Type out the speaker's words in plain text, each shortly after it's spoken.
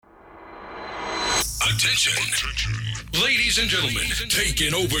Attention. Ladies and gentlemen,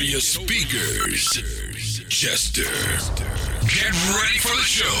 taking over your speakers. Jester. Get ready for the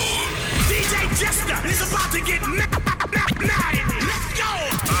show. DJ Jester is about to get mad. Let's go.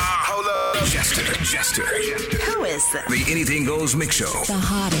 Hold up. Jester. Who is this? The Anything Goes Mix Show. The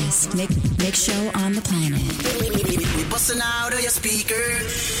hottest mix show on the planet. We busting out of your speaker.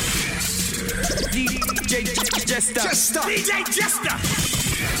 DJ Jester. DJ Jester.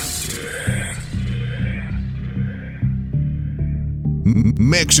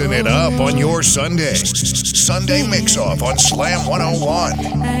 Mixing it up on your Sunday. Sunday mix-off on Slam 101.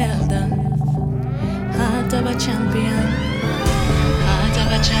 Heart of a champion. Heart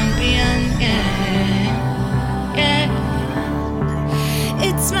of a champion, yeah.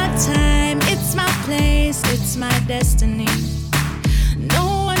 It's my time, it's my place, it's my destiny.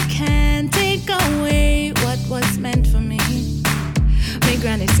 No one can take away what was meant for me. My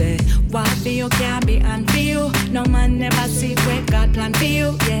granny said, what for you can be and for you. No man never see where God plan for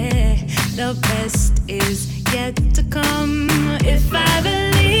you, yeah. The best is yet to come. If I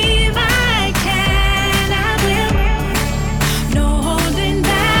believe I can, I will. No holding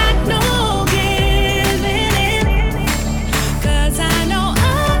back, no giving in. 'Cause I know I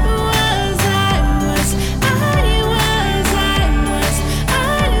was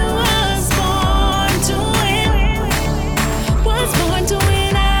born to win. Was born to win.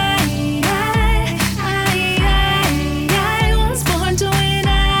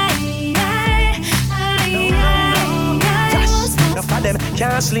 Them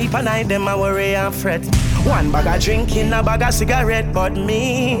can't sleep at night, them I worry and fret. One bag of drinking, a bag of cigarette, but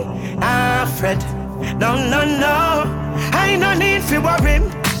me, I fret. No, I no need to worry.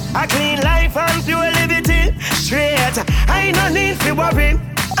 A clean life and pure liberty, straight. I no need to worry.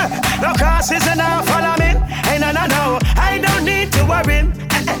 No crosses and no follow me. Hey, no, I don't need to worry.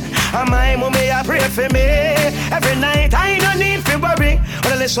 And my mommy I pray for me every night. I don't need to worry.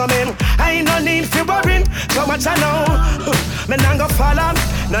 Well, listen me, I don't need to worry. So much I know, me not go follow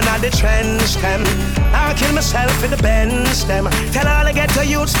none of the trends them. I'll kill myself with the bends them. Tell all I get to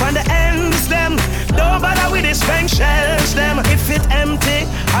youths from the ends them. Don't bother with the spent shells them. If it empty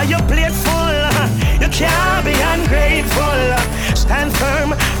or your plate full, you can't be ungrateful. Stand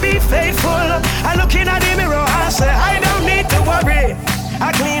firm, be faithful. I look in at the mirror, I say I don't need to worry.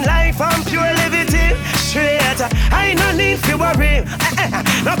 A clean life and pure liberty, straight. I no need to worry.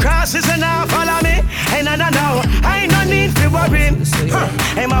 No crosses and now follow me. Hey, no, I no need to worry.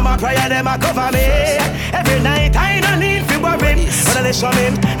 Hey, mama prayer them a cover me every night. I no need to worry. But listen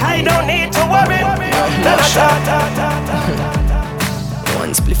me, I don't need to worry.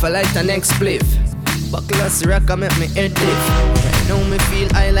 One spliff I like the next spliff. Buckle us rock and make me head lift. Right now me feel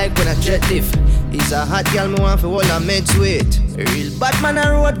I like when I jet lift. He's a hot girl, me want for all I meds with. A real bad man on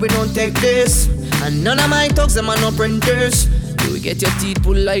road, we don't take this. And none of my thugs, them are no printers. You will get your teeth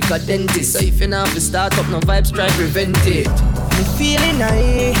pulled like a dentist. So if you not have to start up, no vibes, try prevent it. Me feeling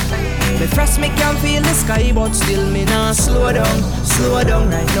high. Me frost, me can feel the sky, but still me not slow down.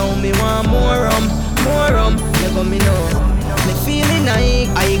 Right now me want more rum. Never me know. Me feeling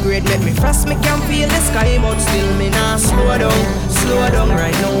high grade, make me frost, me can feel the sky, but still me not slow down.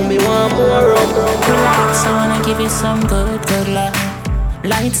 Right now me want more rum. Relax, I wanna give you some good love.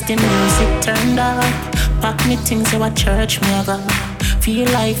 Lights, the music turned up. Pack me things, you at church, me I got. Feel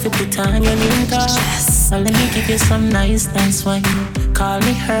like you put on your new top. So let me give you some nice wine. Call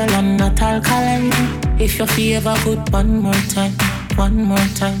me Earl and not Alkaline. If you feel ever good, one more time.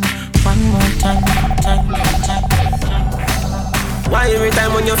 Why every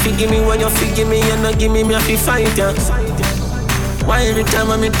time when you forgive me, you not give me, I feel fight ya. Why every time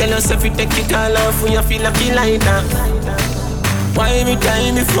when me tell yourself you take it all off, when you feel like you like that? Why every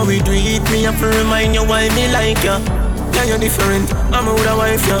time before we do it, me have to remind you why me like ya? Yeah, you're different, I'm a good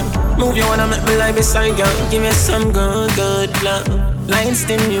wife ya. Move you wanna make me lie beside ya. Give me some good love. Lights,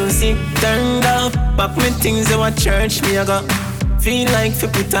 the music turned up. Pack me things you at church, me I got. Feel like to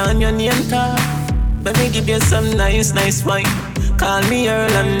put on your name tag. Let me give you some nice wine. Call me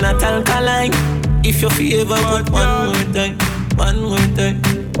Earl and not Alkaline. If you feel ever good, one more time.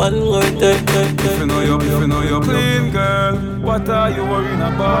 If you know you're clean, girl, what are you worrying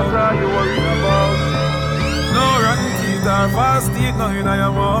about? No rotten teeth or fast teeth, nothing in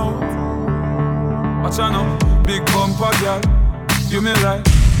your mouth. Watch out now, big bumper girl, you me like.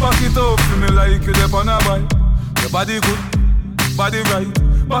 Back it up, you me like you dep on a bike. Your body good, body right.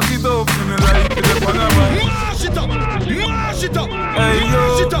 Back it up, you me like you dep on a bike. Mash it up, hey yo,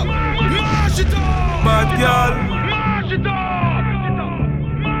 mash it up, bad girl.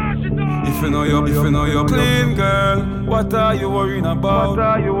 If you know you're clean, girl, what are you worrying about?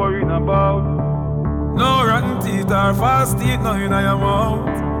 or fast teeth, no in your mouth.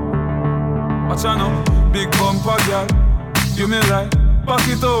 Watch out now, big bumper girl. You me like, back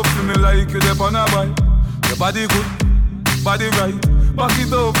it up for me like you dep on a bike. Your body good, body right. Back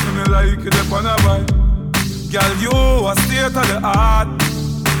it up for me like you dep on a bike. Girl, you a state of the art,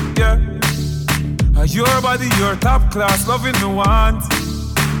 yeah. Your body, your top class, loving me want.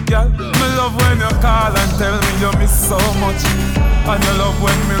 Girl, me love when you call and tell me you miss so much. And you love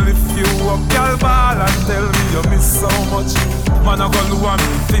when me lift you up. Girl, ball and tell me you miss so much. Man, I gonna want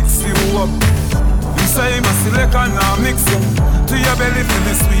me fix you up. You say me select and now mix you. To your belly feel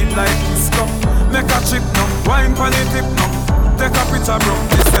me sweet like this cup. Make a trick now, wine pon the tip now. Take a picture bro,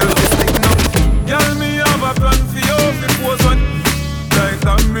 this selfie stick now. Girl, me have a plan for you. If it was one like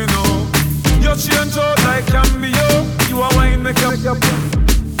that me know. You change out like Cambio. You a wine make up.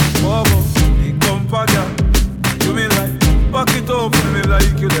 Oh, big bumper girl. You me like, back it up for me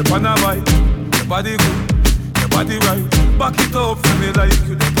like you dep on a bike. Your body good, your body right. Back it up for me like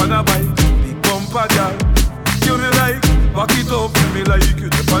you dep on a bike. Big bumper girl. You me like, back it up for me like you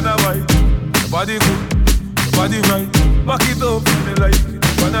dep on a bike. Your body good, your body right. Back it up for me like you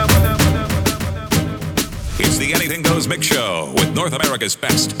dep on a bike. It's the Anything Goes Mix Show with North America's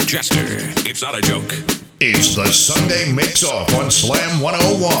best Jester. It's not a joke. It's the Sunday Mix-Off on Slam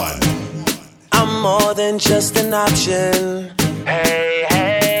 101. I'm more than just an option. Hey,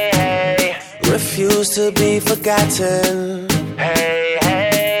 hey, hey. Refuse to be forgotten. Hey,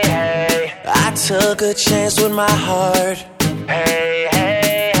 hey, hey. I took a chance with my heart. Hey,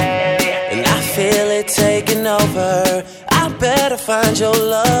 hey, hey. And I feel it taking over. I better find your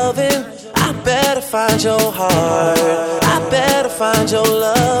loving. I better find your heart. I better find your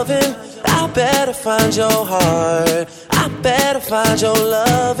loving. I better find your heart. I better find your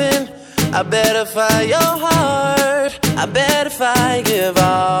loving. I better find your heart. I better if I give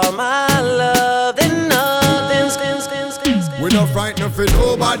all my love, then nothing's. We not frightened for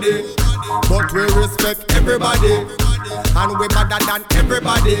nobody, but we respect everybody, and we better than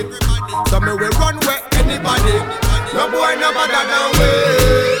everybody. So me we run where anybody. No boy no better than we.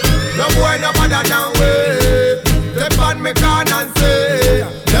 No boy no better than we. Step on me can and say,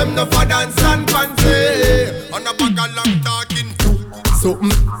 them no for dance and fancy. On a bag of long talking.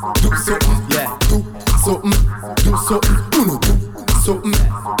 Something, do something, yeah. Do something, do something. Do something,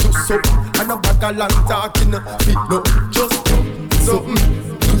 do something. On a bag of long talking. Feet no, just do something,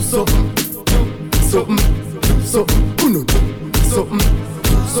 do something. Do something, do something. Do something,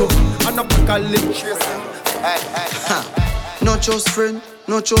 do something. On a bag of lip chasing. Not just friend,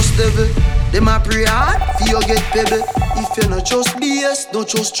 not just devil. Them a pray hard, for you get pebble. If you not just BS, not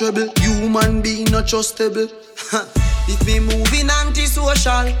just trouble. Human being, not just stable. If me moving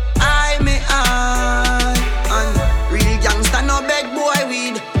anti-social, I may I. And real gangsta no beg boy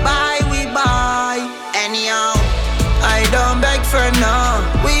weed. Buy, we buy. Anyhow, I don't beg for now.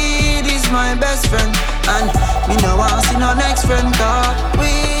 Weed is my best friend. And me no want see no next friend. Cause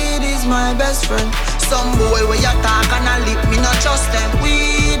weed is my best friend. Some boy where you talk and I lip, me not trust them.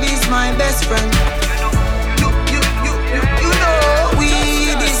 Weed is my best friend. You know,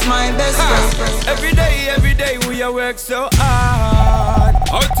 weed is my best friend. Every day we a work so hard.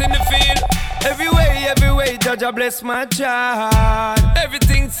 Out in the field, every way, Judge I bless my child.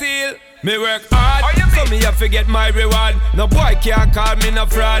 Everything sealed, me work hard, so me have to get my reward. No boy can't call me no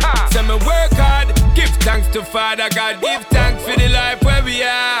fraud. So me work hard, give thanks to Father God. Give thanks for the life where we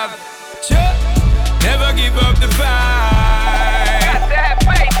have. Sure. Never give up the fight.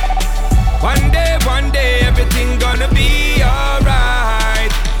 One day, everything gonna be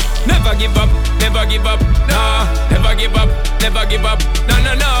alright. Never give up, no. Never give up, no. Never give up, no.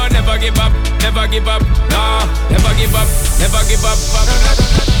 Never give up, no. Never give up.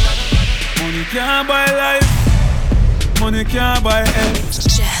 Money can't buy life. Money can't buy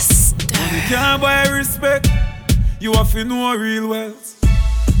health. Money can't buy respect. You have to know real wealth.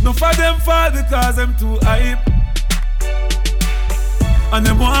 No for them fall because them too hype. And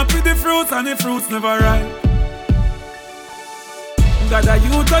them want to the fruits and the fruits never ripe. Got a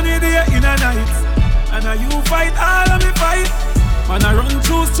youth on the day in a night. And a you fight all of me fight. And I run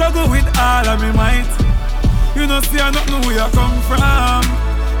through struggle with all of me might. You know see I don't know where you come from.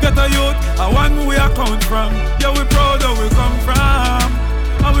 Get a youth, I want where you come from. Yeah we proud of where we come from.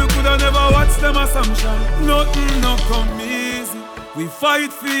 And we coulda never watched them assumption. Nothing no come easy. We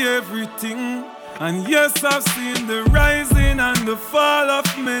fight for everything. And yes, I've seen the rising and the fall of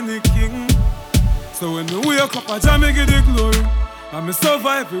many kings. So when me wake up, I jam me give the glory. And me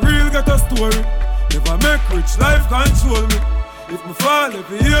survive, we real get a story. If I make rich, life control me. If me fall, if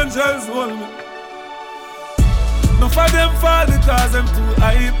the angels hold me. None of them fall because them too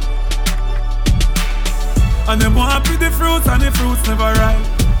hype. And them want the fruits and the fruits never ripe.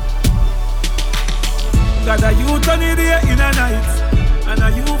 Got a youth on the day in a night, and a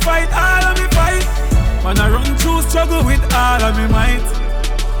you fight all of me fight. Man I run through struggle with all of me might.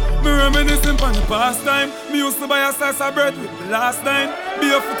 Me reminiscing on the past time. Me used to buy a slice of bread with the last time.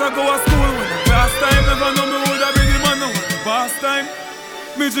 Barefoot I go to school when the class time. Never know me woulda be the man now the past time.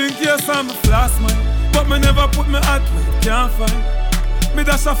 Me drink yes and me flask mine, but me never put me heart where it can't find. Me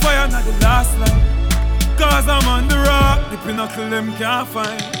dash a fire not the last line, cause I'm on the rock, the pinnacle them can't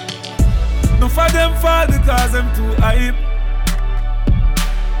find. No for them fall because them too hype.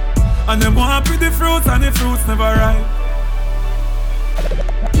 And them want the fruits and the fruits never ripe.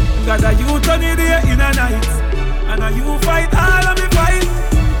 Got a youth on the day in a night, and a you fight all of me fight.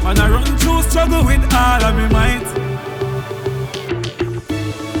 And I run through struggle with all of me might.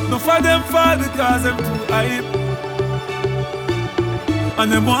 No for them fall because them too hype.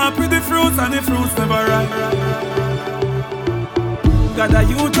 And them want the fruits and the fruits never ripe. Got a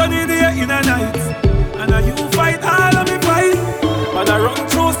youth on the day in a night, and a you fight all of me fight. And I run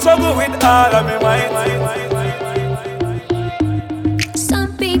through struggle with all of me might.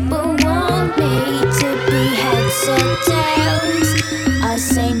 Some people want me to be heads or tails. I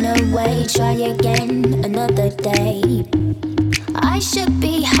say no way, try again another day. I should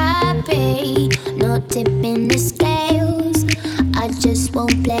be happy, not tipping the scales. I just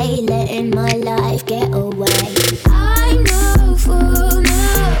won't play, letting my life get away. I'm no fool,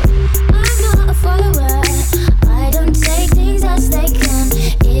 no, I'm not a follower. I don't take things as they come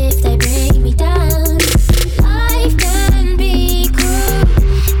if they bring me down. Life can be cruel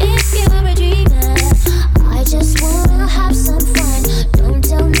if you're a dreamer. I just wanna have some fun. Don't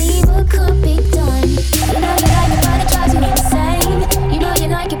tell me what could be done. You know you like it, but it drives you insane. You know you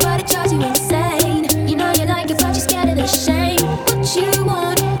like it, but it drives you insane. You know you like it, but you're scared of the shame. What you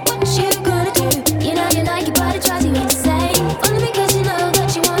want, what you gonna do? You know you like it, but it drives you insane. Only because you know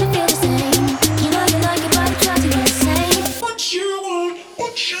that you wanna feel the same. You know you like it, but it drives you insane. What you want,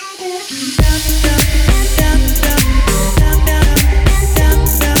 what you gonna do?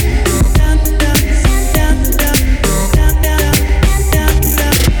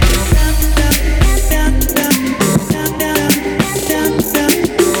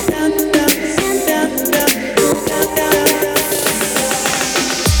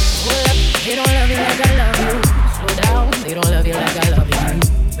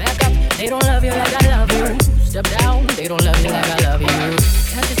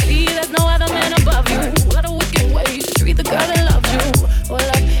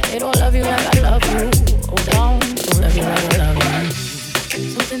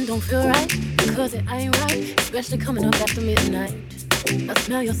 Coming up after midnight, I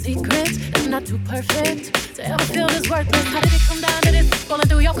smell your secrets. That's not too perfect to ever feel this worthless. How did it come down to this? Scrolling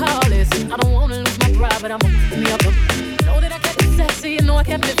through your call list. I don't wanna lose my pride, but I'm gonna pick me up. Know that I kept it sexy, you know I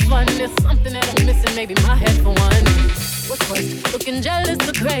kept it fun. There's something that I'm missing, maybe my head for one. What's worse, looking jealous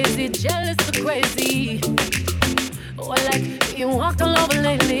or crazy, jealous or crazy. Oh, I like you walked all over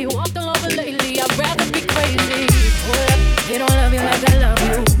lately, walked all over lately. I'd rather be crazy. Hold up, they don't love you like I love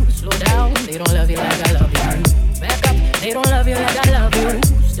you. Slow down, they don't love you like I love you. Back up, they don't love you like I love you.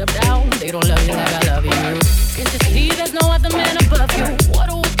 Step down, they don't love you like I love you. Can't you see there's no other man above you? What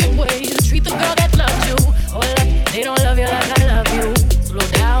a wicked way to treat the girl that loves you. Hold up, they don't love you like I love you. Slow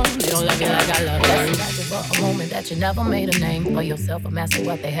down, they don't love you like I love you. Imagine for a moment that you never made a name for yourself, a master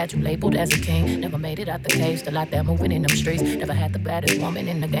what they had you labeled as a king. Never made it out the cage, still out there moving in them streets. Never had the baddest woman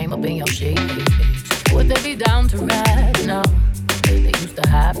in the game up in your sheet. Would they be down to ride? No. They used to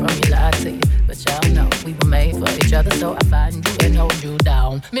hide from you, lie to you, but y'all know we were made for each other, so I find you and hold you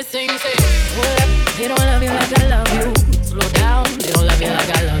down. Missing say, hold up, they don't love you like I love you. Slow down, they don't love you like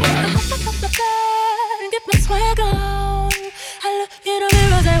I love you. Hop up the bed and get my swag on. I look in the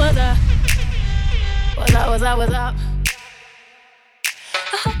mirror, say what's up? What's up, what's up, what's up?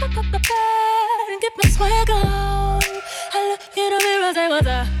 I hop up the bed and get my swag on. I look in the mirror, say what's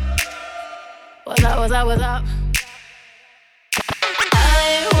up? What's up, what's up, what's up?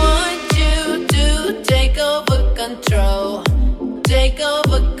 I want you to take over control. Take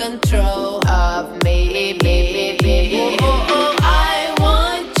over control of me. Oh, I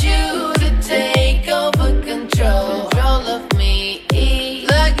want you to take over control of me.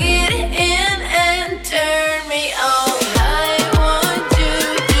 Plug it in and turn me on. I want you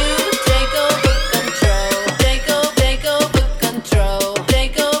to take over control. Take over control.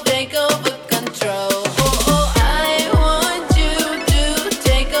 Take over control. Oh, I want you to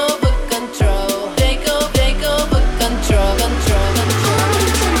take over control. Take over control.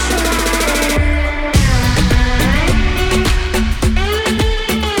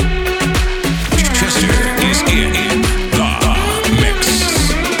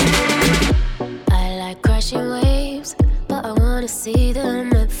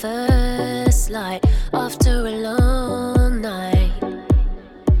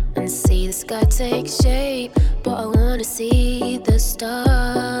 sky take shape, but I wanna see the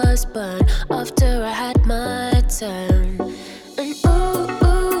stars burn after I had my turn. And ooh,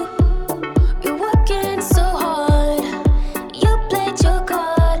 you're working so hard. You played your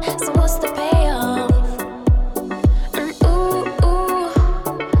card, so what's the payoff? And ooh,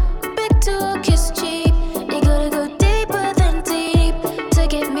 big talk is cheap. You gotta go deeper than deep to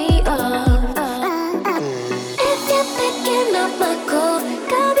get me off. If you're picking up my call,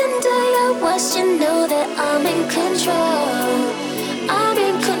 come into your wash, you know that I'm in control. I'm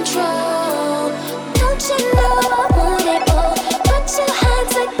in control. Don't you know I want it all? Put your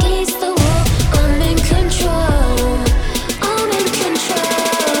hands against the wall. I'm in control. I'm in control.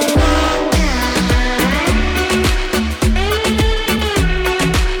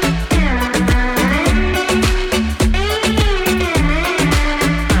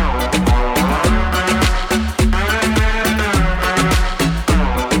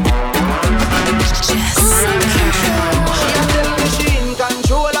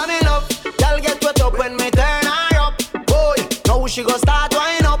 She gon' start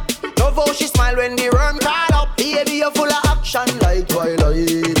wind up. Love how she smile when the worm call up. Baby, you're full of action like Twilight.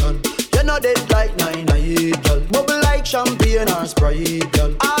 You're not dead like 9-8, girl. Bubble like champagne or Sprite,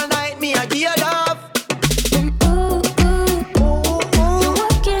 girl. All night me I give you love. You're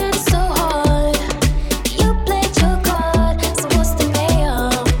working so hard. You played your card, so what's the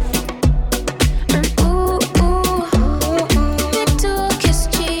payoff? Big talk is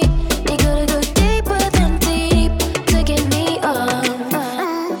cheap. You gotta go deeper than deep to get me off.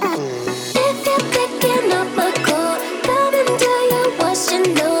 If you're picking up my call, come into your wash, you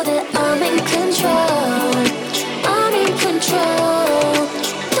know that I'm in control. I'm in control.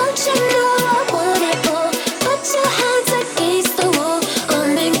 Don't you know I want it all? Put your hands against the wall.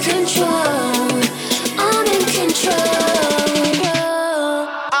 I'm in control. I'm in control.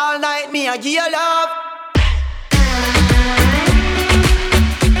 All night me I give you love.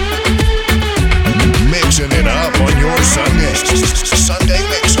 Mixing it up on your Sunday. Sunday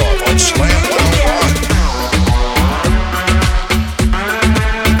Mix Off on Slam 101.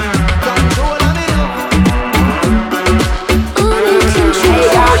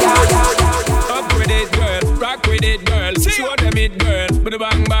 Up with it, girl. Rock with it, girl. Show them it, girl. With a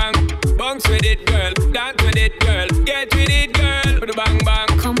bang bang. Bounce with it, girl. Dance with it, girl. Get with it, girl. With a bang bang.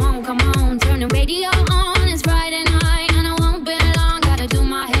 Come on, turn the radio on. It's Friday night and I won't be long. Gotta do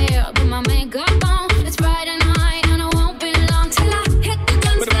my hair, put my makeup on. It's Friday night and I won't be long till I hit the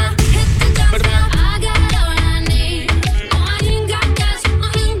dance floor, hit the dance floor. I got all I need. No, I ain't got cash,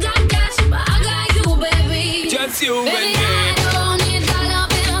 but I got you, baby. Just you and Baby, me. I don't need dollar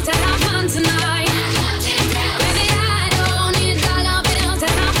bills to have fun tonight. Baby, I don't need dollar bills to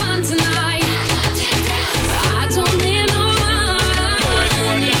have fun tonight. I don't need no More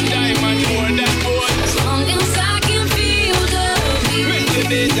money. than diamond, more than gold. As long as I can feel the When beat. the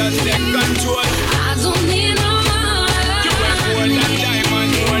day just take control. I don't need no You want more money. than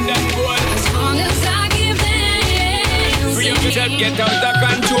diamond, more than gold. As long as I keep Free up dancing. yourself, get out of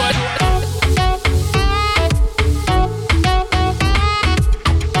control.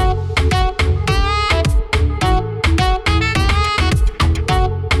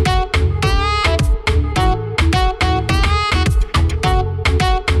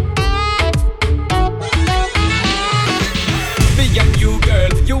 Me and you,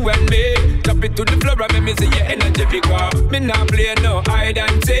 girl, you and me. Drop it to the floor and make me see your energy pick up. Me not play no hide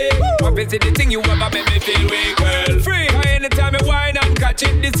and seek. What is it the thing you ever make me feel weak, girl? Free. Anytime you whine and catch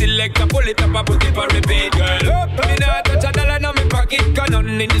it, the selector pull it up and put it for repeat, girl. Me not touch a dollar in my pocket, 'cause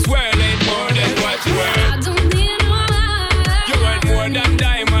nothing in this world ain't more than what you I worth. don't need no money. You want more than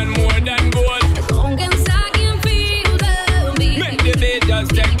diamond, more than gold. As long as I can feel the beat. Make the beat just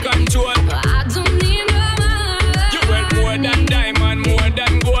take control. I don't need no money. You want more than diamond, more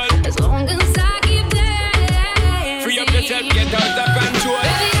than gold. As long as I keep dancing. Free up yourself, get out of control.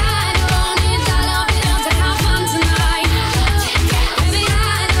 Baby, I don't need dollar bills to have fun tonight. Baby,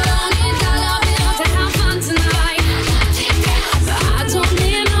 I don't need dollar bills to have fun tonight. I don't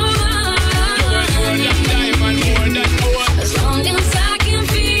need no You want more money. than diamond, more than gold. As long as I can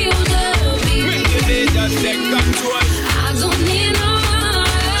feel the Make beat. the beat just take control. I don't need no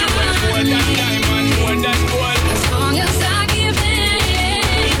You want more than money. diamond, more than gold. As long as I keep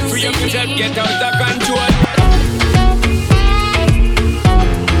Free up dancing. yourself, get out of control.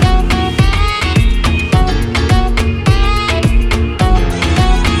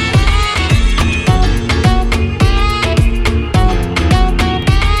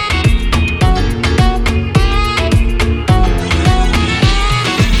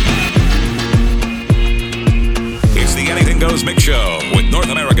 It's the Anything Goes Mix Show with North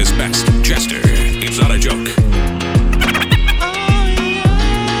America's best, Jester. It's not a joke.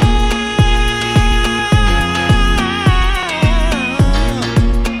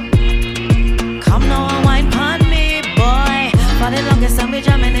 Come now and wine pon me, boy. For the longest time we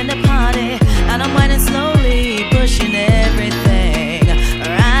jamming in the party, and I'm whining slowly, pushing everything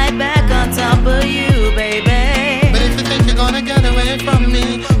right back on top of you, baby. But if you think you're gonna get away from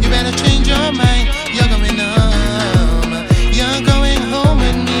me, you better change your mind. You're going home. You're going home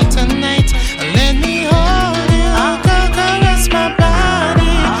with me tonight. Let me hold you. Go caress my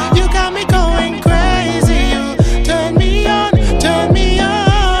body. You got me going crazy. You turn me on, turn me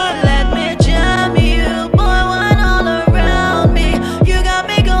on. Let me jam you, boy, wine all around me. You got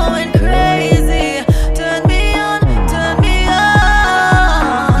me going crazy. Turn me on, turn me on.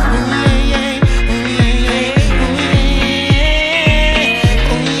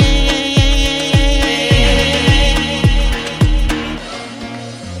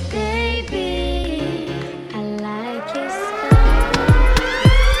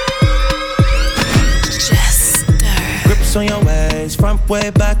 Grips on your ways, front way,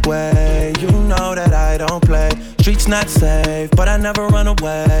 back way. You know that I don't play. Streets not safe, but I never run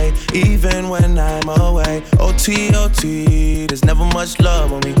away, even when I'm away. OT, OT, there's never much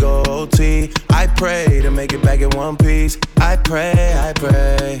love when we go OT. I pray to make it back in one piece. I pray, I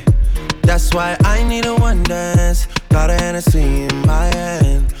pray. That's why I need a one dance. Got a Hennessy in my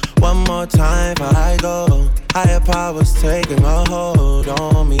hand. One more time before I go. Higher powers taking a hold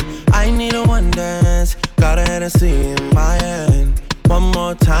on me. I need a one dance. Got a Hennessy in my hand. One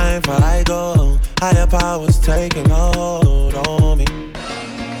more time before I go. Higher powers taking a hold on me.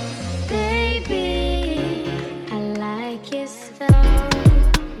 Baby, I like it so.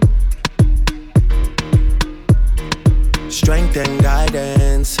 Strength and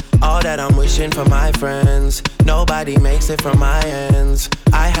guidance, all that I'm wishing for my friends. Nobody makes it from my ends.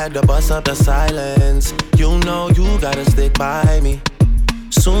 I had to bust up the silence. You know you gotta stick by me.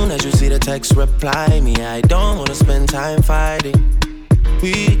 Soon as you see the text, reply me. I don't wanna spend time fighting.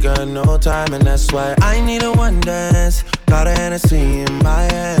 We got no time, and that's why I need a one dance. Got a Hennessy in my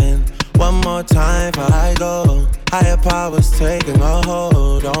hand. One more time before I go. Higher powers taking a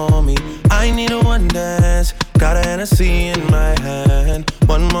hold on me. I need a one dance. Got a Hennessy in my hand.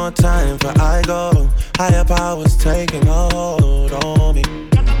 One more time before I go. Higher powers taking a hold on me.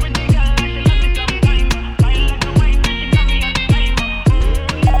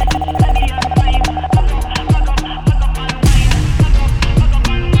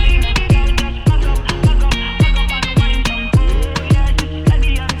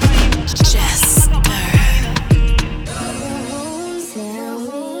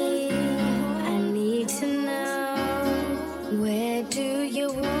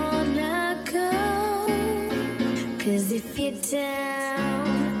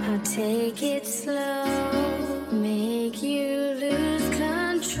 Take it slow, make you lose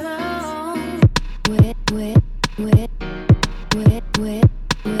control. Wet, wet, wet, wet, wet, wet,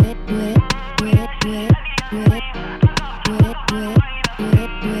 wet, wet, wet, wet, wet, wet,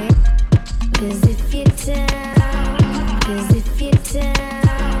 wet, wet. 'Cause if you're down, 'cause if you're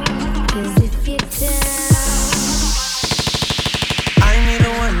down, 'cause if you're down. I need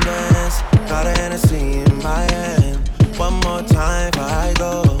a one dance. Got a Hennessy in my hand. One more time before I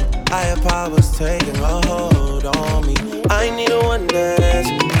go. Higher powers taking a hold on me. I need a one dance.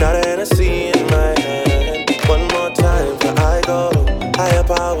 Got a Hennessy in my hand. One more time before I go. Higher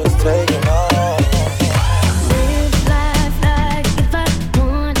powers taking a hold. Live life like if I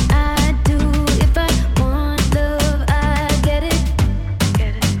want, I do. If I want love, I get it.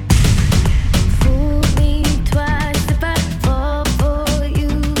 Fool me twice if I fall for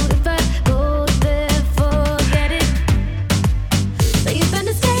you. If I go there, forget it. So you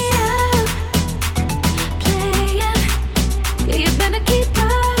better stay. You better keep up.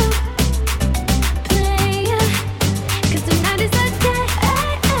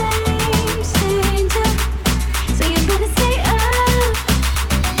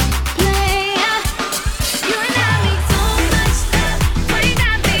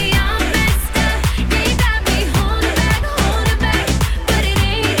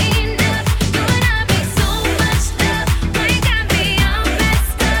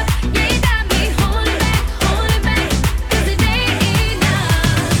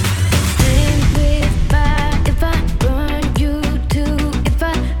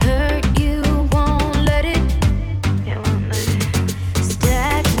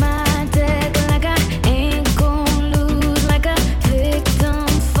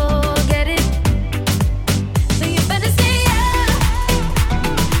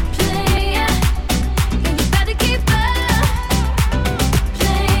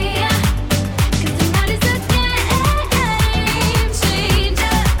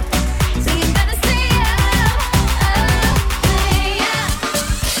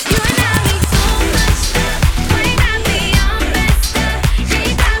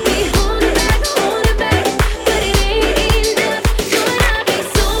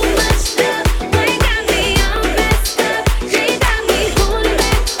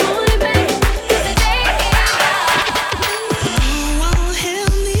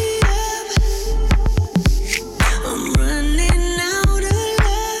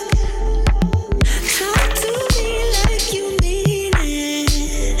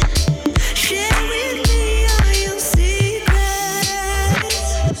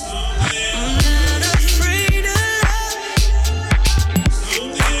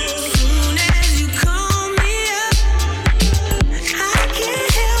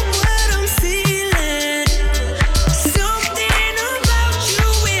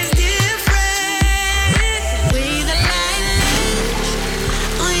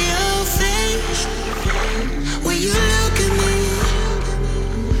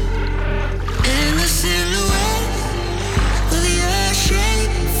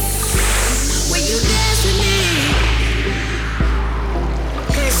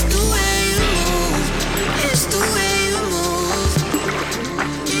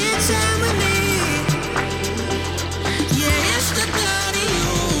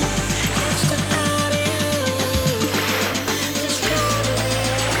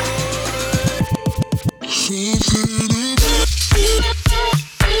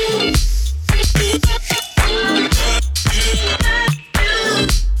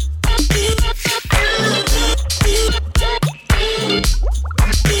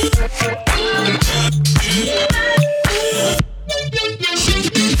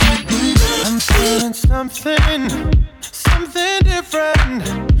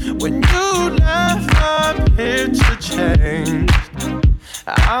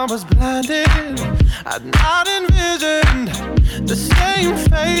 I was blinded. I'd not envisioned the same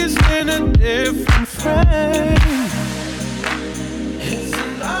face in a different frame. It's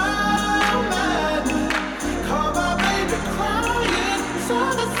an omen. Call my baby crying. Saw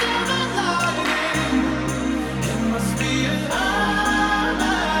the silver lining. It must be an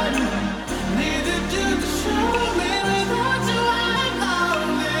omen. Needed you to show me without you I'm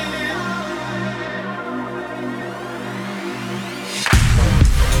lonely.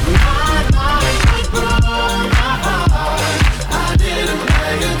 I didn't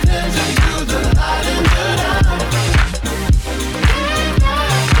pay attention to the light in the dark.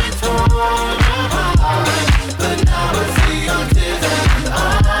 But now I see your tears and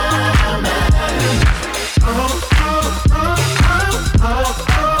I'm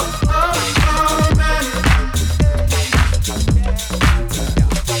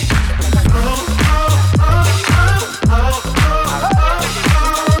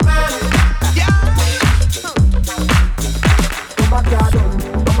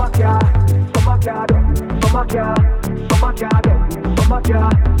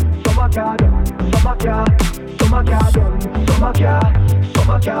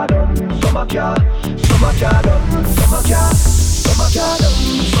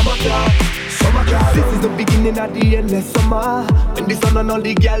This is the beginning of the endless summer. When the sun and all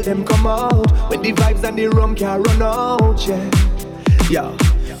the girls them come out. When the vibes and the rum can run out, yeah.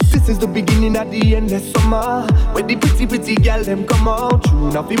 This is the beginning of the endless summer. When the pretty girls them come out. True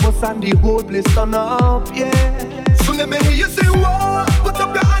enough, it was and the whole place turn up, yeah. So let me hear you say, whoa. Put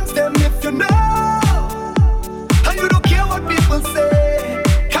up your hands them if you know. And you don't care what people say.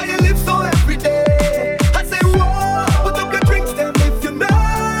 Can you live so every day? I say, whoa. Put up your drinks them if you know.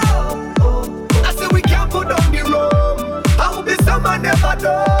 I say we can't put down the rum. I hope this summer never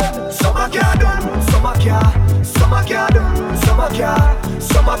done. Summer can't done. Summer can't. Summer can't done. Summer can't.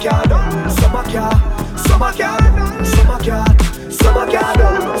 Summer can't done. Summer can't. Summer can't. Summer can't. Summer can't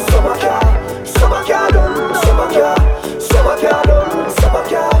done. Summer can't. Summer can't done. Summer can't. Summer can't done. Summer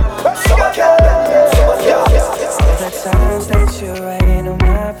can't. Summer can't done. Summer can't. The times that you rain on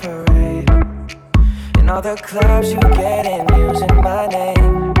my parade, in all the clubs you get in using my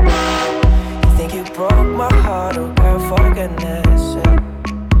name. You think you broke my heart, oh girl, for goodness sake.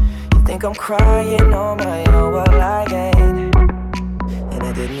 You think I'm crying on my own, well I ain't. And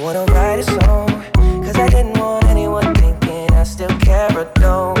I didn't wanna write a song, cause I didn't want anyone thinking I still care or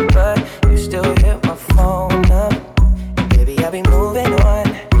don't. But you still hit my phone up, and baby I'll be moving on.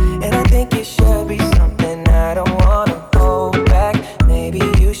 And I think it should be something I don't wanna hold back. Maybe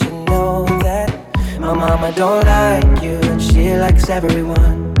you should know that my mama don't like you and she likes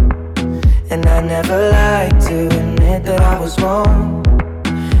everyone. And I never like to admit that I was wrong.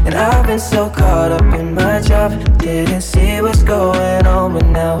 And I've been so caught up in my job, didn't see what's going on. But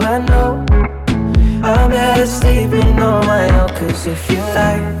now I know I'm better sleeping on my own. Cause if you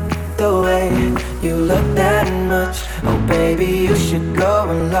like the way you look that much, oh baby, you should go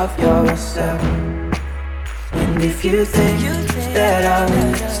and love yourself. And if you think that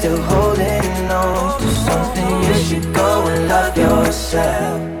I'm still holding on to something, you should go and love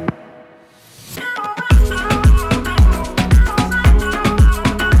yourself.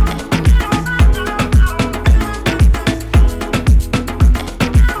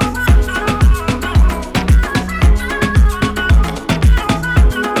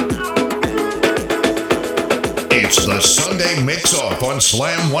 It's the Sunday Mix-Off on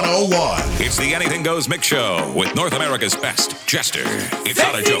Slam 101. It's the Anything Goes Mix Show with North America's best Jester. It's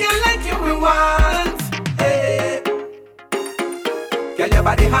not a joke. Like you we want, hey. Get your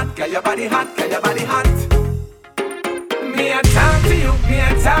body hot, get your body hot, get your body hot. Me I talk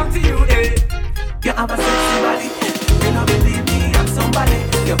to you, hey. You have a sexy body. You don't believe me, I'm somebody.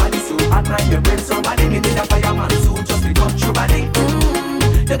 Your body so hot, man, you bring somebody. Me need a fireman soon, just to touch your body.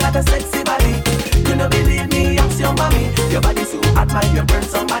 You got a sexy body. You don't believe me, I'm your mommy. Your body so hot, man, you burn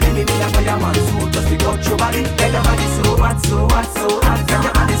somebody. Me need a fireman soon, just to touch your body. Get your body so hot, so hot, so hot. Get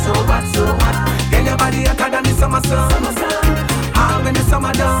your body so hot, so hot. Get your body hotter than the summer sun. How when the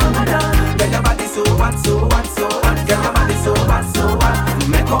summer done. Get your body so hot, so hot, so hot. Get your body so hot, so hot.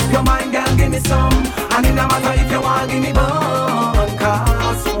 Make up your mind, girl, give me some. And it no matter if you want, give me bone. Cause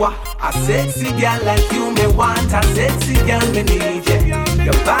a sexy girl like you, me want a sexy girl, me need you.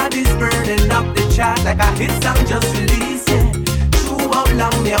 Your body's burning up the chart like a hit song just released, yeah. True how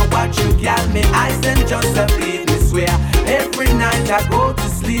long me I watch you, girl, me eyes them just a bleed, me swear. Every night I go to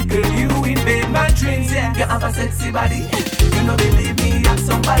sleep, girl, you invade my dreams, yeah. You have a sexy body, you know believe me, I'm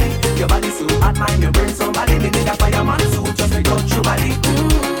somebody. Your body so hot, man, you burn somebody. Me need a fireman suit just to touch your body.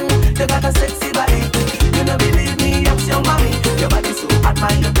 You got a sexy body, you know believe me, I'm your mommy. Your body so hot,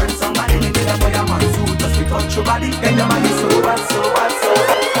 man, you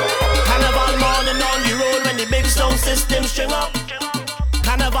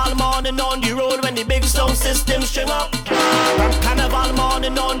morning on the road when the big sound system string up. From carnival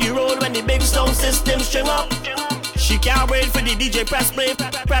morning on the road when the big sound system string up. She can't wait for the DJ press play,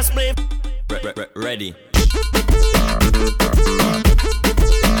 press play. Ready.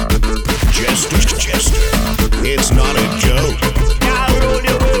 Jester, it's not a joke. Now roll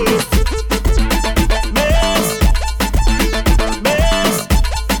your waist. Bass.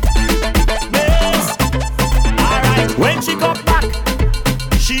 Alright, when she come back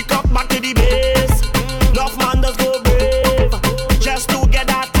to the bass. Enough man does go brave just to get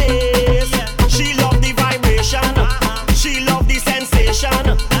that taste. She love the vibration, she love the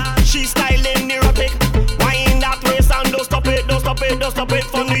sensation. She styling neurotic, wind that waist and don't stop it, don't stop it, don't stop it.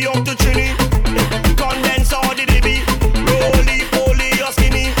 From New York to Trinity, condense all the DB, roly poly or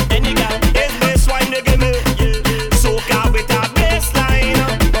skinny. Any girl, it's bass wine they give me. Soca with a bass line,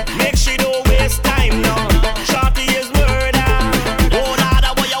 make she don't waste time now. Shorty is murder. Oh Lord,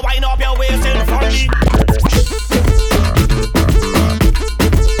 boy, you wind up your waist in front of me.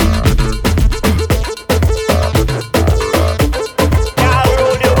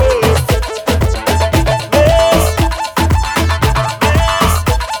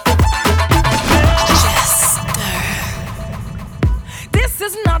 This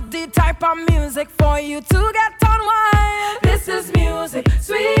is not the type of music for you to get on wild. This is music,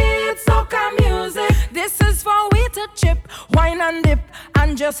 sweet soca music. This is for we to chip, wine and dip,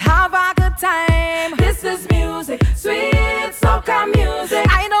 and just have a good time. This is music, sweet soca music.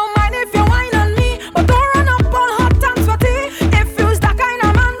 I don't mind if you whine on me, but don't run up all hot and sweaty. If you's that kind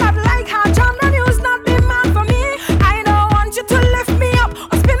of man that like hard jam, then you's not the man for me. I don't want you to lift me up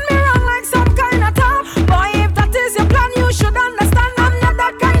or spin me around like some kind of top. Boy, if that is your plan, you should understand I'm not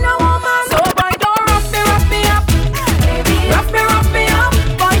that kind of woman. So boy, don't rough me up. Baby, rough me up.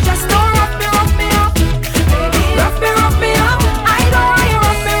 Boy, just don't rough me up. Baby, rough me up. I don't want you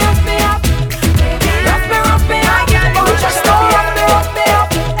rough me up. Baby, rough me up. Boy, just don't rough me up.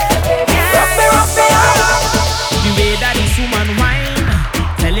 Baby, rough me up. The way that this woman whine,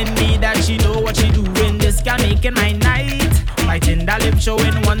 telling me that she know what she doing. This can make it my night. Biting the lip,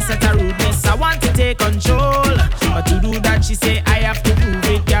 showing one set of rudeness. I want to take control, but to do that she say I have to prove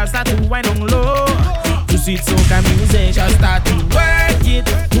it. Girl start to whine on low. To sweet soca music, just start to work it.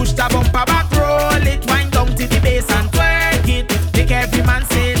 Push the bumper back, roll it. Wind down to the bass and twerk it. Make every man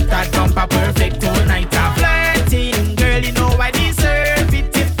say that bumper perfect all night. I'm flirting, girl, you know I deserve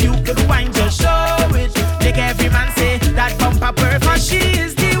it. If you could whine, just show it. Make every man say that bumper perfect. 'Cause she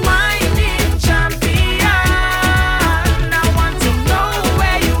is the whining champion. I want to know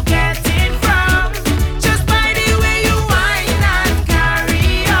where you get it from. Just by the way you whine and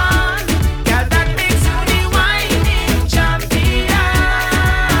carry on. Girl, that makes you the whining champion.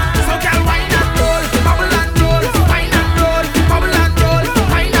 So girl, whine and roll, bubble and roll, whine and roll, bubble and roll,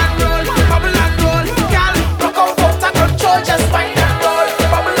 whine and roll, bubble and roll. Girl, rock out of control, just whine and roll,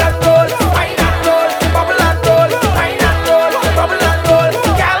 bubble and roll, whine and roll, bubble and roll, whine and roll, bubble and roll.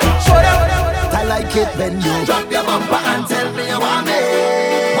 Girl, show them. I like it when you drop your bumper and tell me you want me.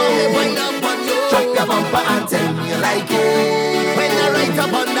 Want me wind up on you. Drop your bumper and tell me you like it. When I right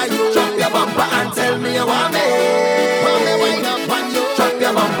up under you, drop your bumper and tell me you want me. Want me wind up on you. Drop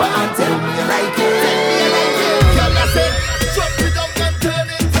your bumper and tell me you like it. Tell me you like it. Girl, I say, drop it down and turn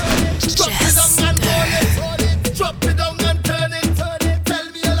it. Drop it down and roll it. Drop it down and turn it. Tell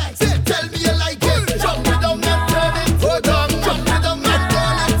me you like it. Tell me you like it. Drop it down and turn it. Hold on. Drop it down and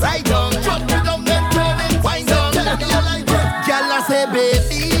roll it. Right down. Drop it down and turn it. Wind down. Tell me you like it. Girl, I say,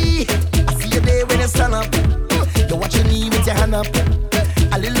 baby, I see you there when you stand up. You watch your knee with your hand up.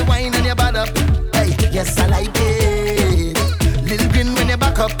 A little wine on your butt up. Hey, yes, I like it. Little grin when you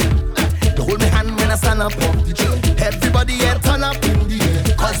back up. You hold my hand when I stand up. Everybody here turn up.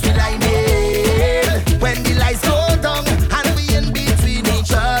 'Cause we like it. When the lights go down and we in between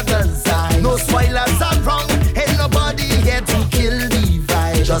each other's eyes. No spoilers are wrong. Ain't nobody here to kill the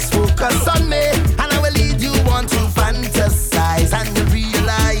vibe. Just focus on me and I will lead you on to fantasize. And you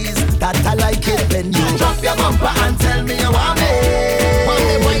realize that I like it when you drop your bumper and tell me you want me. Want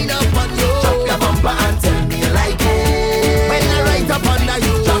me wind up on you. Drop your bumper and tell me you like it. When I right up under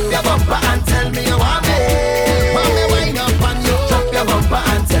you, drop your bumper and tell me you want me. Want me wind up on you. Drop your bumper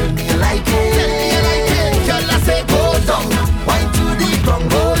and tell me you like it. Tell me you like it. Girl, I say go down, wind to the ground,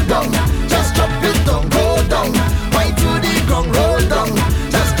 roll down. Just drop it down, go down. Wind to the ground, roll down.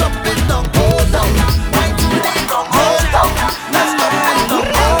 Just drop it down, go down. Wind to the ground, roll down. Just drop it down,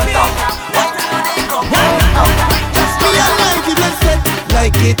 go down. Wind to the ground, roll down. Just me I like it and sweat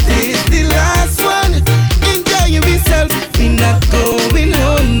like it is the last one. Enjoying myself, we not going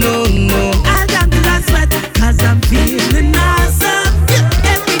home, no. I got the last sweat 'cause I'm feeling awesome.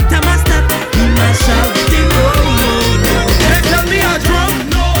 Every time I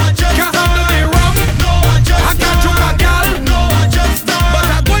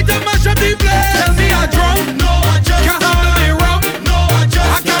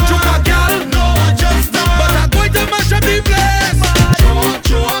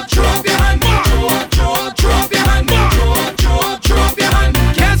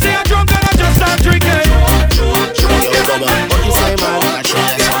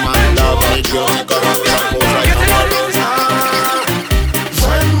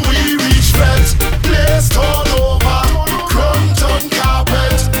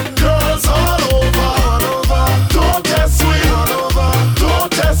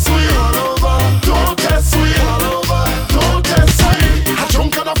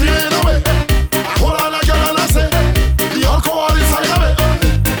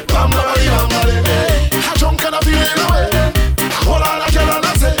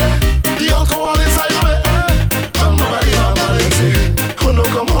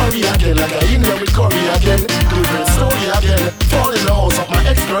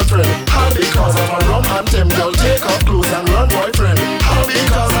them girl take off clothes and run boyfriend. All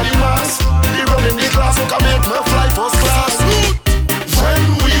because of the mask, the rum in the glass, who can make me fly first class. When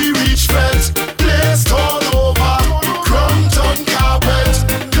we reach fence, place all over, Crumpton carpet,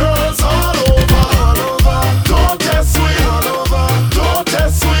 girls all over. Don't test we all over, don't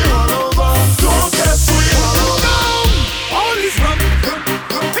test we all over, don't test we all over. All is rum,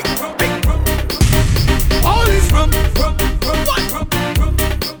 all is rum,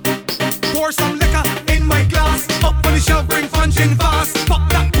 pour some liquor in my glass. Up on the shelf, bring punching fast. Pop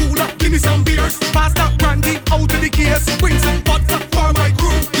that cooler, give me some beers. Pass that brandy out of the case. Bring some vodka for my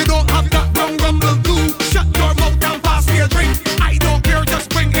crew. You don't have that rum rumble do. Shut your mouth and pass me a drink. I don't care, just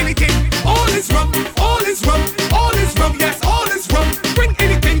bring anything. All is rum, all is rum, all is rum. Yes, all is rum. Bring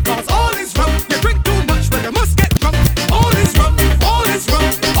anything, cause all is rum. You drink too much, but you must get drunk. All is rum, all is rum,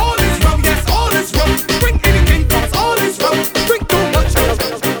 all is rum. Yes, all is rum. Bring anything, cause all is rum. Drink too much.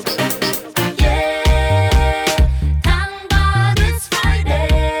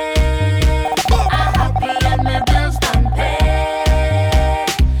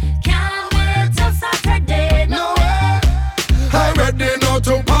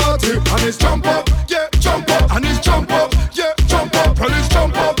 And it's jump up, yeah, jump up. And it's jump up, yeah, jump up. And it's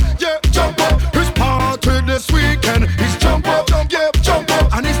jump up, yeah, jump up. It's party this weekend. It's jump up, yeah, jump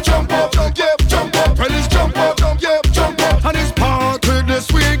up. And it's jump up, yeah, jump up. And it's jump up, yeah, jump up. And it's party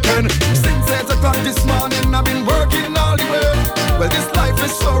this weekend. Since 8 o'clock this morning, I've been working all the way. Well, this life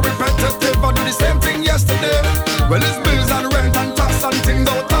is so repetitive. I do the same thing yesterday. Well, it's bills and rent and tax and things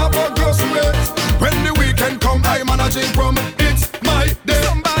don't have for groceries. When the weekend come, I'm managing from it's my day.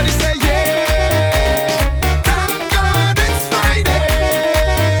 Somebody say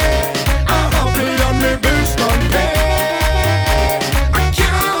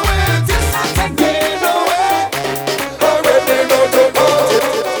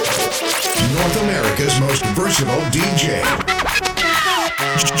DJ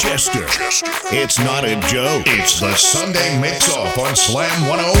Jester. It's not a joke. It's the Sunday Mix-Off on Slam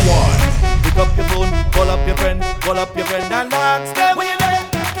 101. Pick up your phone, call up your friend, and ask them where you there.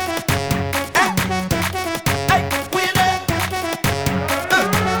 Hey, where you there?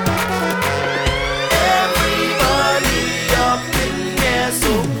 Everybody up in here,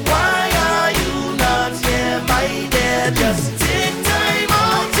 so why are you not here, my dear? Just take time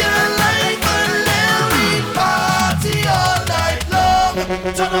out your life and let me party all night long.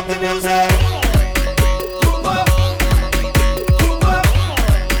 Turn up the music.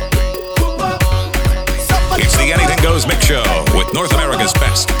 It's the Anything Goes Mix Show with North America's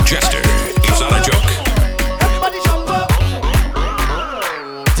best Jester. It's not a joke.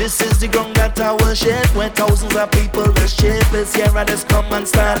 This is the ground that I worship, where thousands of people worship. It's here I just come and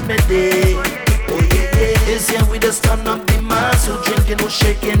start my day. Oh yeah, yeah. It's here we just turn up the mass, who drinking, who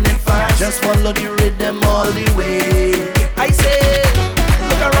shaking and fast. Just follow the rhythm all the way. I say,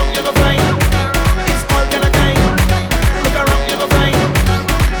 look around, you go find it's all kind of time. Look around, you go find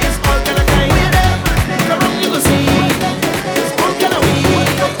it's all kind of time. Look around, you go see it's all kind of way.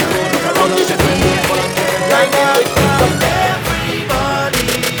 Look around, you should be like that. Everybody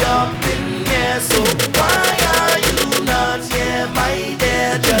up in here, so why are you not here, my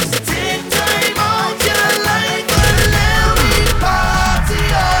dear? Just take time out your life and let me party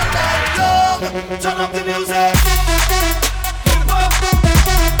all night long. Turn up the music.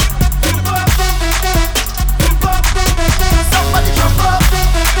 Somebody jump up,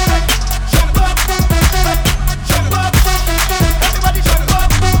 jump up, jump up. Everybody jump up.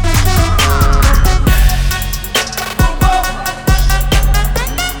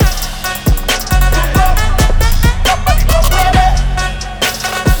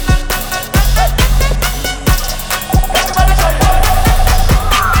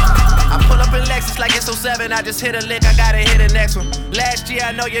 Like it's 07, I just hit a lick, I gotta hit the next one. Last year,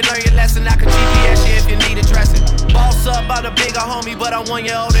 I know you learned your lesson. I could GPS you if you need addressing. Boss up, I'm a bigger homie, but I'm 1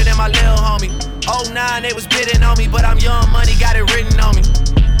 year older than my little homie. 09, they was bidding on me, but I'm young money, got it written on me.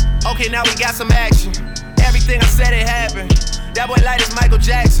 Okay, now we got some action. Everything I said, it happened. That boy light as Michael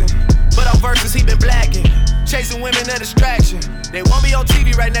Jackson, but on verses, he been blacking. Chasing women, a distraction. They won't be on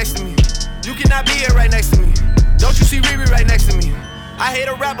TV right next to me. You cannot be here right next to me. Don't you see Riri right next to me? I hate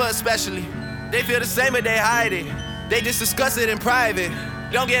a rapper especially. They feel the same, but they hide it. They just discuss it in private.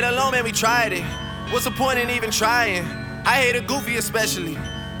 Don't get along, man, we tried it. What's the point in even trying? I hate a goofy especially.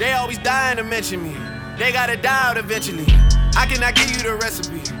 They always dying to mention me. They gotta die out eventually. I cannot give you the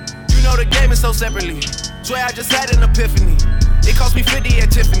recipe. You know the game is so separately. Swear I just had an epiphany. It cost me 50 at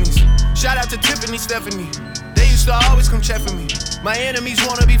Tiffany's. Shout out to Tiffany, Stephanie. They used to always come check for me. My enemies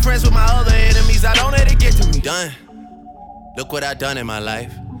wanna be friends with my other enemies. I don't let it get to me. Done. Look what I done in my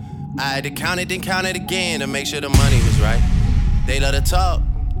life. I had to count it, then count it again to make sure the money was right. They love to talk.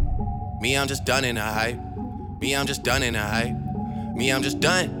 Me, I'm just done in the hype. Me, I'm just done in the hype. Me, I'm just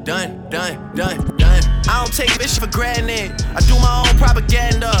done. I don't take bitch for granted. I do my own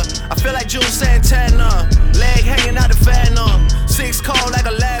propaganda. I feel like Jules Santana. Leg hanging out the phantom. 6 cold like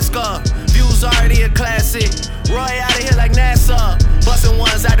Alaska. Views already a classic. Roy out of here like NASA. Busting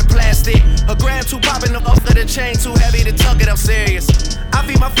ones out of plastic. A gram too popping up of the chain. Too heavy to tuck it, I'm serious. I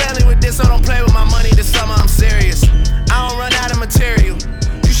feed my family with this, so don't play with my money this summer, I'm serious. I don't run out of material.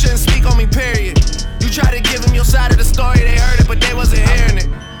 You shouldn't speak on me, period. You try to give them your side of the story, they heard it, but they wasn't hearing it.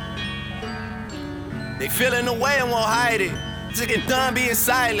 They feeling the way and won't hide it. To get done being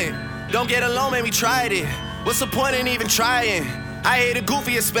silent. Don't get alone, maybe try it. What's the point in even trying? I hate a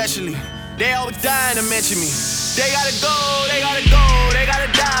goofy especially. They always dying to mention me. They gotta go, they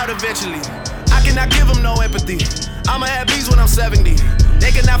gotta die out eventually. I cannot give them no empathy. I'ma have bees when I'm 70.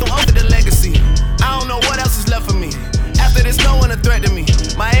 They cannot go over the legacy. I don't know what else is left for me. After this, no one a threat to me.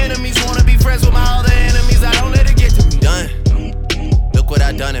 My enemies wanna be friends with my other enemies. I don't let it get to me. Done. Look what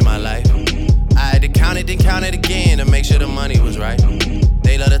I done in my life. I had to count it, then count it again to make sure the money was right.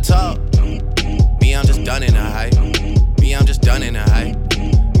 They love to talk. Me, I'm just done in the hype. Me, I'm just done in the hype.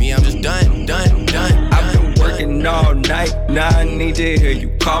 Me, I'm just done. I've been working all night, now I need to hear you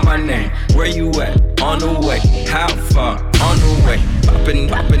call my name. Where you at? On the way. How far? On the way.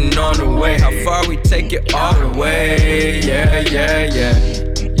 Poppin' on the way. How far we take it all the way? Yeah.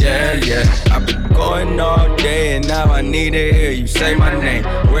 I've been going all day and now I need to hear you say my name.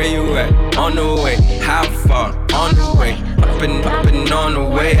 Where you at? On the way. How far? On the way. Poppin' on the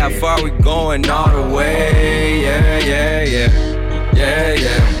way. How far we going all the way? Yeah.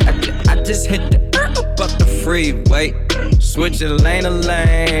 I just hit the up the freeway. Switching lane to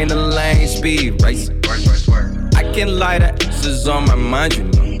lane, the lane speed racing. I can lie the X's on my mind, you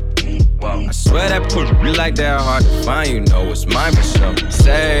know. I swear that put me like that hard to find, you know it's mine for sure.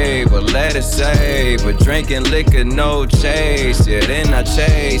 Save or let it save, but drinking liquor, no chase, yeah. Then I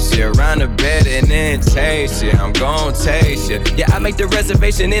chase you around the bed and then taste you. I'm gon' taste you. Yeah, I make the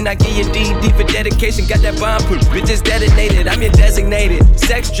reservation and I give you DD for dedication. Got that bomb proof, bitches detonated. I'm your designated.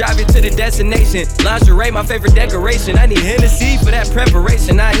 Sex drive you to the destination. Lingerie, my favorite decoration. I need Hennessy for that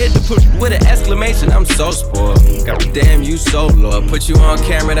preparation. I hit the push with an exclamation. I'm so spoiled. God damn, you so loyal. Put you on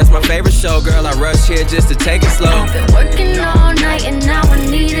camera, that's my favorite show, girl. I rush here just to take it slow. I've been working all night and now I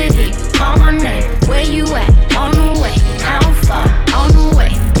need to hear you call my name. Where you at? On the way. How far? On the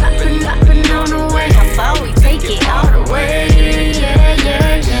way. Poppin' on the way. How far we take it all the way? Yeah.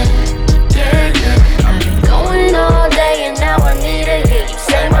 I've been going all day and now I need to hear you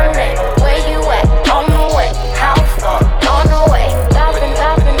say my name. Where you at? On the way. How far? On the way.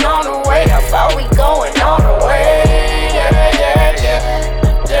 Poppin' on the way. How far we going all the way?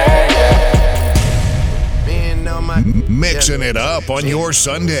 Mixing it up on your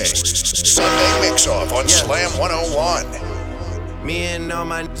Sunday. Sunday Mix-Off on Slam 101. Me and all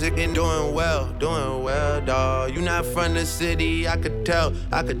my niggas ain't doing well, dawg. You not from the city, I could tell,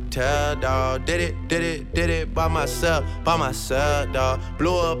 dawg. Did it by myself, dawg.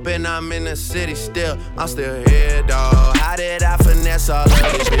 Blew up and I'm in the city still, I'm still here, dawg. How did I finesse all of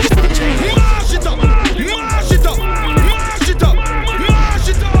this bitch from changing? Mash it up, mash it up, mash it up, mash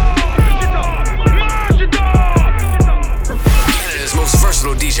it up. Canada's most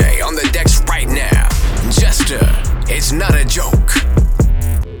versatile DJ on the decks right now. Jester, it's not a joke.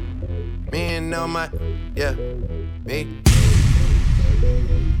 Me and all my, yeah, me.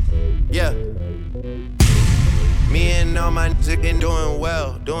 Yeah. Me and all my niggas ain't doing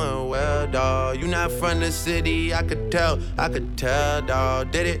well, dawg. You not from the city, I could tell,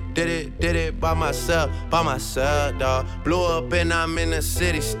 dawg. Did it by myself, dawg. Blew up and I'm in the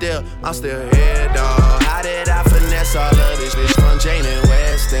city still, I'm still here, dawg. How did I finesse all of this bitch from Jane and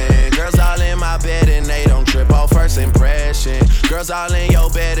Weston? Girls all in my bed and they don't trip off first impression. Girls all in your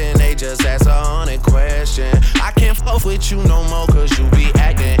bed and they just ask 100 questions. I can't fuck with you no more cause you be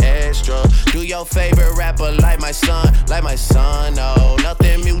acting extra. Do your favorite rapper like my son, oh.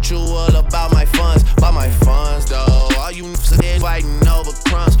 Nothing mutual about my funds, though. All you niggas fighting over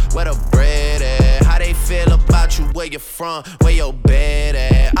crumbs, where the bread at? How they feel about you, where you from, where your bed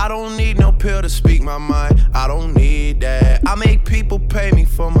at? I don't need no pill to speak my mind, I don't need that. I make people pay me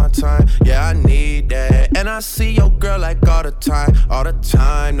for my time, yeah, I need that. And I see your girl like all the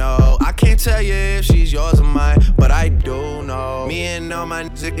time, no. I can't tell you if she's yours or mine, but I do know. Me and all my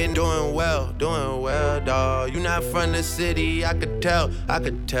niggas ain't doing well, dawg. You not from the city, I could tell,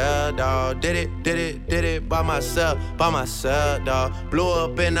 dawg. Did it by myself, dawg. Blew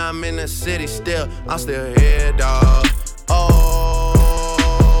up and I'm in the city still, I'm still here, dawg.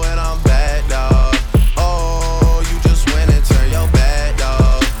 Oh, and I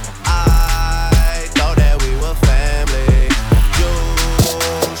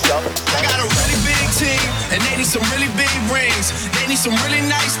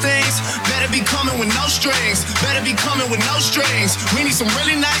with no strings. We need some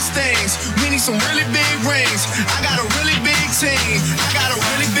really nice things. We need some really big rings. I got a really big team. I got a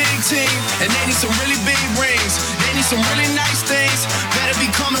really big team. And they need some really big rings. They need some really nice things. Better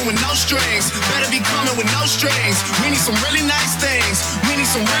be coming with no strings. Better be coming with no strings. We need some really nice things. We need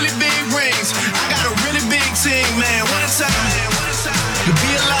some really big rings. I got a really big team, man. What a time, man. What a time to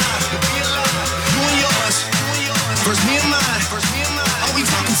be alive. You and yours. First me and mine. Are we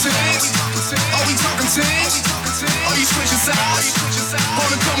talking teams? Are we talking teams? Are you switching sides?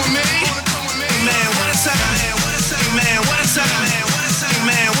 Wanna come with me? Man, what a time. Man, what a time. Man, what a time.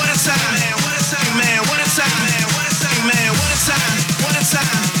 Man, what a time. Man, what a time. What a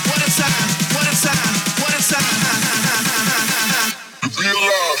time. What a time. What a time. What a time. Be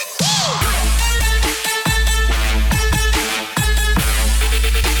alive.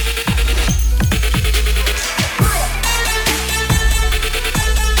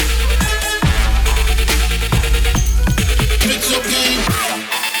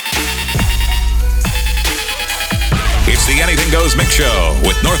 It's the Anything Goes Mix Show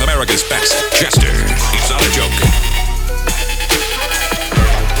with North America's best Jester. It's not a joke.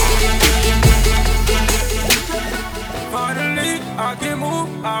 Finally, I can move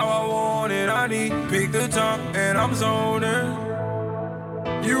how I want it. I need pick the top and I'm zoning.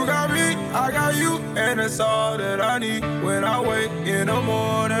 You got me, I got you, and that's all that I need when I wake in the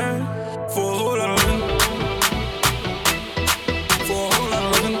morning. For a whole lot of loving. For a whole lot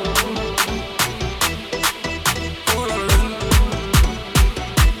of loving.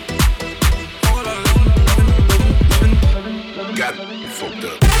 Got it fucked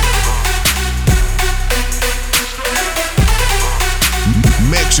up.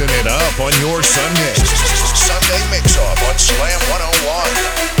 Mixing it up on your Sunday. Sunday Mix-Off on Slam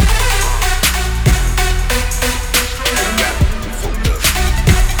 101.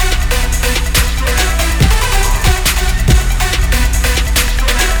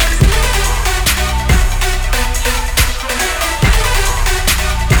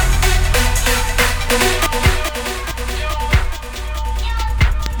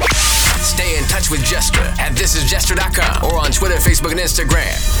 With Jester at thisisjester.com or on Twitter, Facebook, and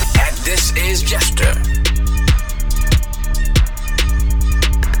Instagram at thisisjester.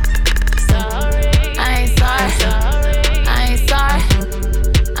 I ain't sorry. I ain't sorry.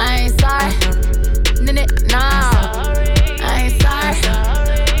 I ain't sorry. No. I ain't sorry.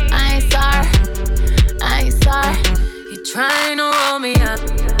 I ain't sorry. I ain't sorry. You trying to roll me up.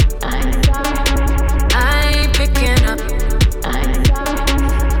 I ain't sorry. I ain't picking up. I ain't sorry.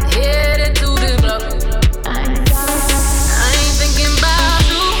 Headed to the club. I ain't thinking about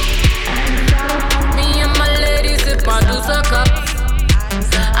you. Me and my ladies if I do suck up.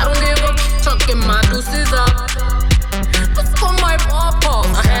 I don't give up, chucking my deuces up. Let's put my paw,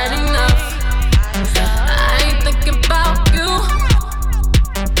 I had enough. I ain't thinking about you.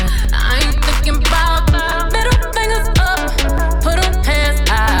 I ain't thinking about middle fingers up. Put them hands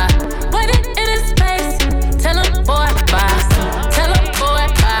high. Waiting in his face. Tell him boy bye. Tell him boy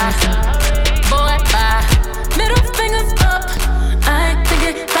bye. Boy bye. Middle fingers up. I ain't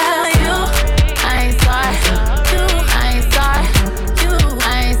thinking about you. I ain't sorry. You. I ain't sorry. You. I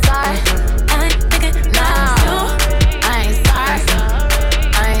ain't sorry. I ain't thinking about you. I ain't sorry.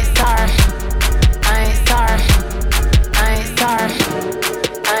 I ain't sorry. I ain't sorry. I ain't sorry.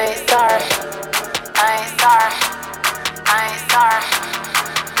 I ain't sorry. I ain't sorry. I ain't sorry.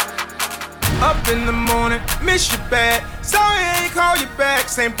 Up in the morning, miss you bad. Sorry I ain't call you back.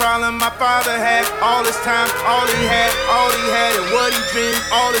 Same problem my father had. All this time, all he had and what he dreamed.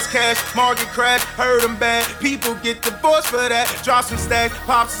 All his cash, market crash, hurt him bad. People get divorced for that. Drop some stacks,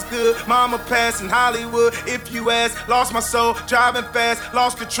 pops is good. Mama passed in Hollywood. If you ask, lost my soul. Driving fast,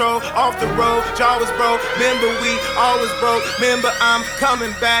 lost control. Off the road, jaw was broke. Remember we always broke. Remember I'm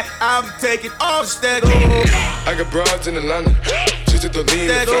coming back. I'll be taking all the stacks. I got broads in Atlanta. Just at the lean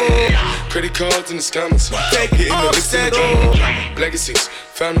in the family. Credit cards in the scammers. Hitting the licks in the drum. Legacies,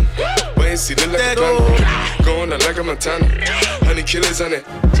 found them. Wait and see, look like a panda. Going out like a Montana. Honey killers on it.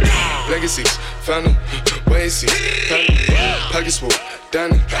 Legacies, found them. Wait and see, found them. Pockets full,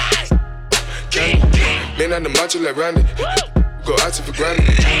 down it. Candy. Man on the macho like Randy. Go out to for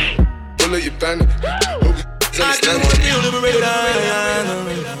granted. Pull up your bandit. I just wanna feel liberated.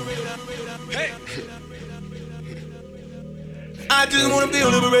 I just wanna be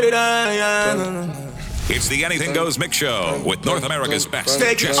liberated. It's the Anything Goes Mix Show with North America's best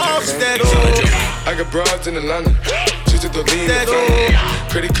Jester. I got broads in Atlanta. Just at the lean in the family.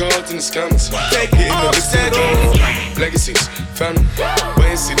 Credit cards in the scammers. Hitting the licks in the drum. Legacies, found them. Wait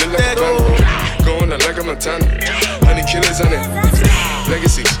and see, look like a panda. Going out like a Montana. Honey killers on it.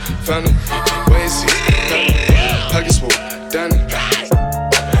 Legacies, found them. Wait and see, found them. Pockets full, Danny.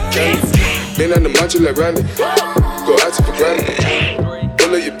 Candy. Lean on the macho like Randy. Go out to for granted.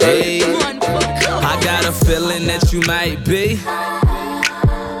 Pull up your body. I got a feeling that you might be.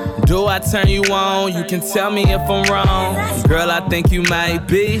 Do I turn you on? You can tell me if I'm wrong. Girl, I think you might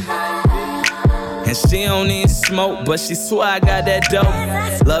be. And she don't need smoke, but she swear I got that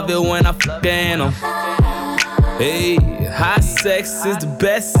dope. Love it when I fuck her. Hey, high sex is the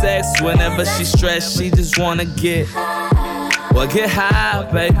best sex. Whenever she stressed, she just wanna get. Well, get high,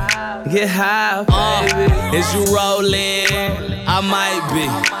 baby. Get high, baby. Is you rolling? I might be.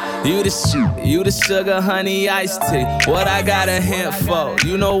 You the sugar, honey, iced tea. What I got a hint for?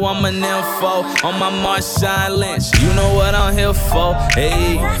 You know I'm an info on my Marshawn Lynch. You know what I'm here for?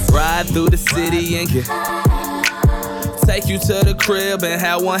 Hey, ride through the city and get. Take you to the crib and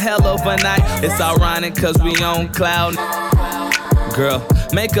have one hell of a night. It's ironic cause we on cloud. Girl,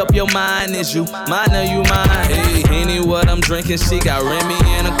 make up your mind, is you mine or you mine? Hey, any what I'm drinking, she got Remy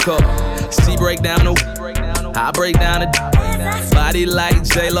in a cup. She break down the, I break down the body like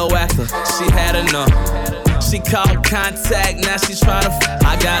J-Lo after she had enough. She called contact, now she tryna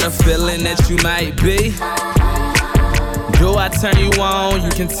I got a feeling that you might be. Do I turn you on? You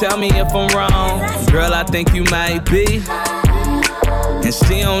can tell me if I'm wrong. Girl, I think you might be. And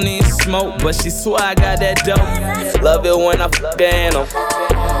she don't need smoke, but she swear I got that dope. Love it when I fuck her.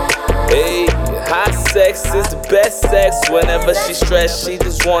 Hey, high sex is the best sex. Whenever she stressed, she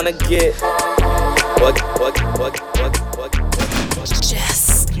just wanna get. What?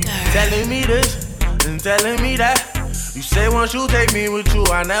 Telling me this and telling me that. You say once you take me with you,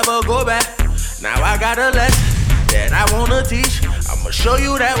 I never go back. Now I got a lesson that I wanna teach. I'ma show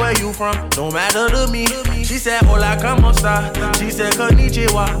you that where you from, no matter to me. She said, hola, como esta? She said,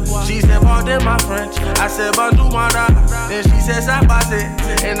 konnichiwa. She said, pardon my French. I said, bonjour, mara. Then she said, sabase.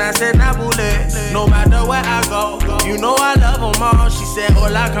 And I said, nabule. No matter where I go, you know I love them all. She said,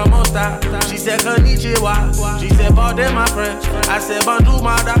 hola, como esta? She said, konnichiwa. She said, pardon my French. I said, bonjour,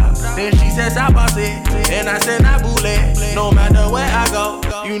 mara. Then she said, sabase. And I said, nabule. No matter where I go,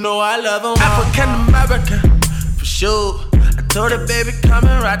 you know I love them all. African American, for sure. I told her, baby, come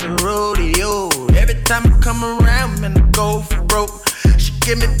and ride the rodeo. Every time I come around, man, I go for broke. She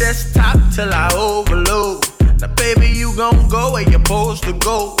give me desktop till I overload. Now, baby, you gon' go where you're supposed to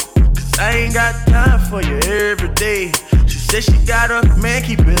go. Cause I ain't got time for you every day. She said she got a man,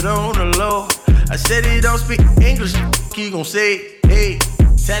 keep it on the low. I said he don't speak English, he gon' say, hey.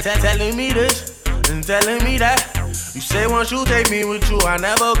 Telling me this and telling me that. You say once you take me with you, I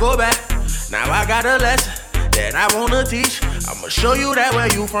never go back. Now I got a lesson that I wanna teach. I'ma show you that where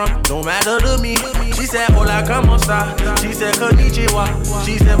you from, no matter to me. She said, hola, como esta? She said, konnichiwa.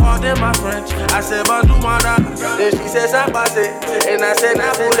 She said, pardon my French. I said, bonjour, mara. Then she said, sabase. And I said,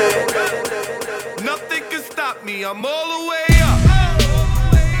 nabule. Nothing can stop me, I'm all the way up.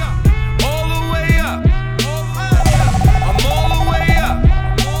 All the way up. I'm all the way up.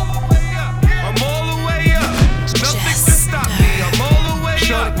 I'm all the way up. Nothing can stop me, I'm all the way up.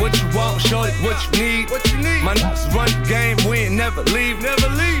 Shorty, what you want, shorty, what you need. My niggas run the game, we ain't never leave.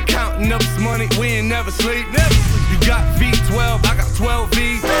 Counting up this money, we ain't never sleep. You got V12, I got 12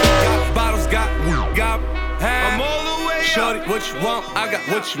 V's. Got bottles, got I'm all the way up. Shorty, what you want, I got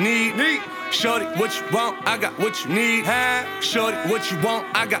what you need. Shorty, what you want, I got what you need. Shorty, what you want,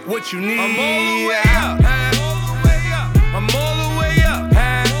 I got what you need. I'm all the way up. I'm all the way up.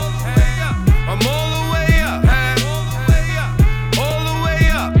 I'm all the way up. All the way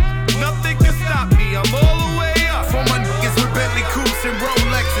up. Nothing can stop me, I'm all the way up. For my niggas with Bentley Coupes and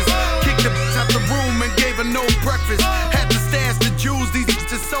Rolexes. Kicked the bitch out the room and gave her no breakfast. Had to stash the jewels, these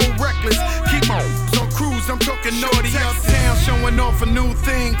just so reckless. Keep my on cruise, I'm talking naughty uptown, showing off for new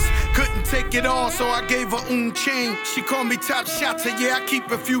things. Couldn't take it all, so I gave her chain. She called me top shotter, yeah, I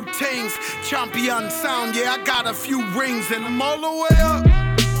keep a few tings. Champion sound, yeah, I got a few rings. And I'm all the way up,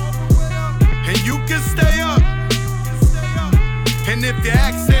 and you can stay up. And if you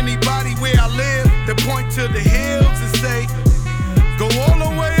ask anybody where I live, they point to the hills and say, go all the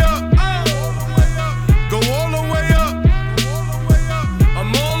way up. Go all the way up.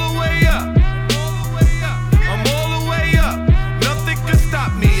 I'm all the way up. I'm all the way up. Nothing can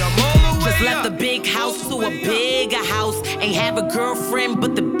stop me, I'm all the way up. Just left the big house to a bigger house. Ain't have a girlfriend,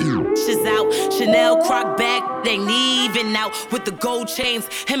 but the bitch is out. Chanel croc bag, ain't even out. With the gold chains,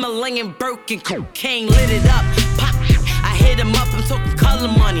 Himalayan Birkin, cocaine lit it up. Pop, I hit him up, I'm talking color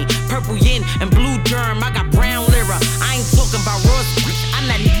money. Purple yin and blue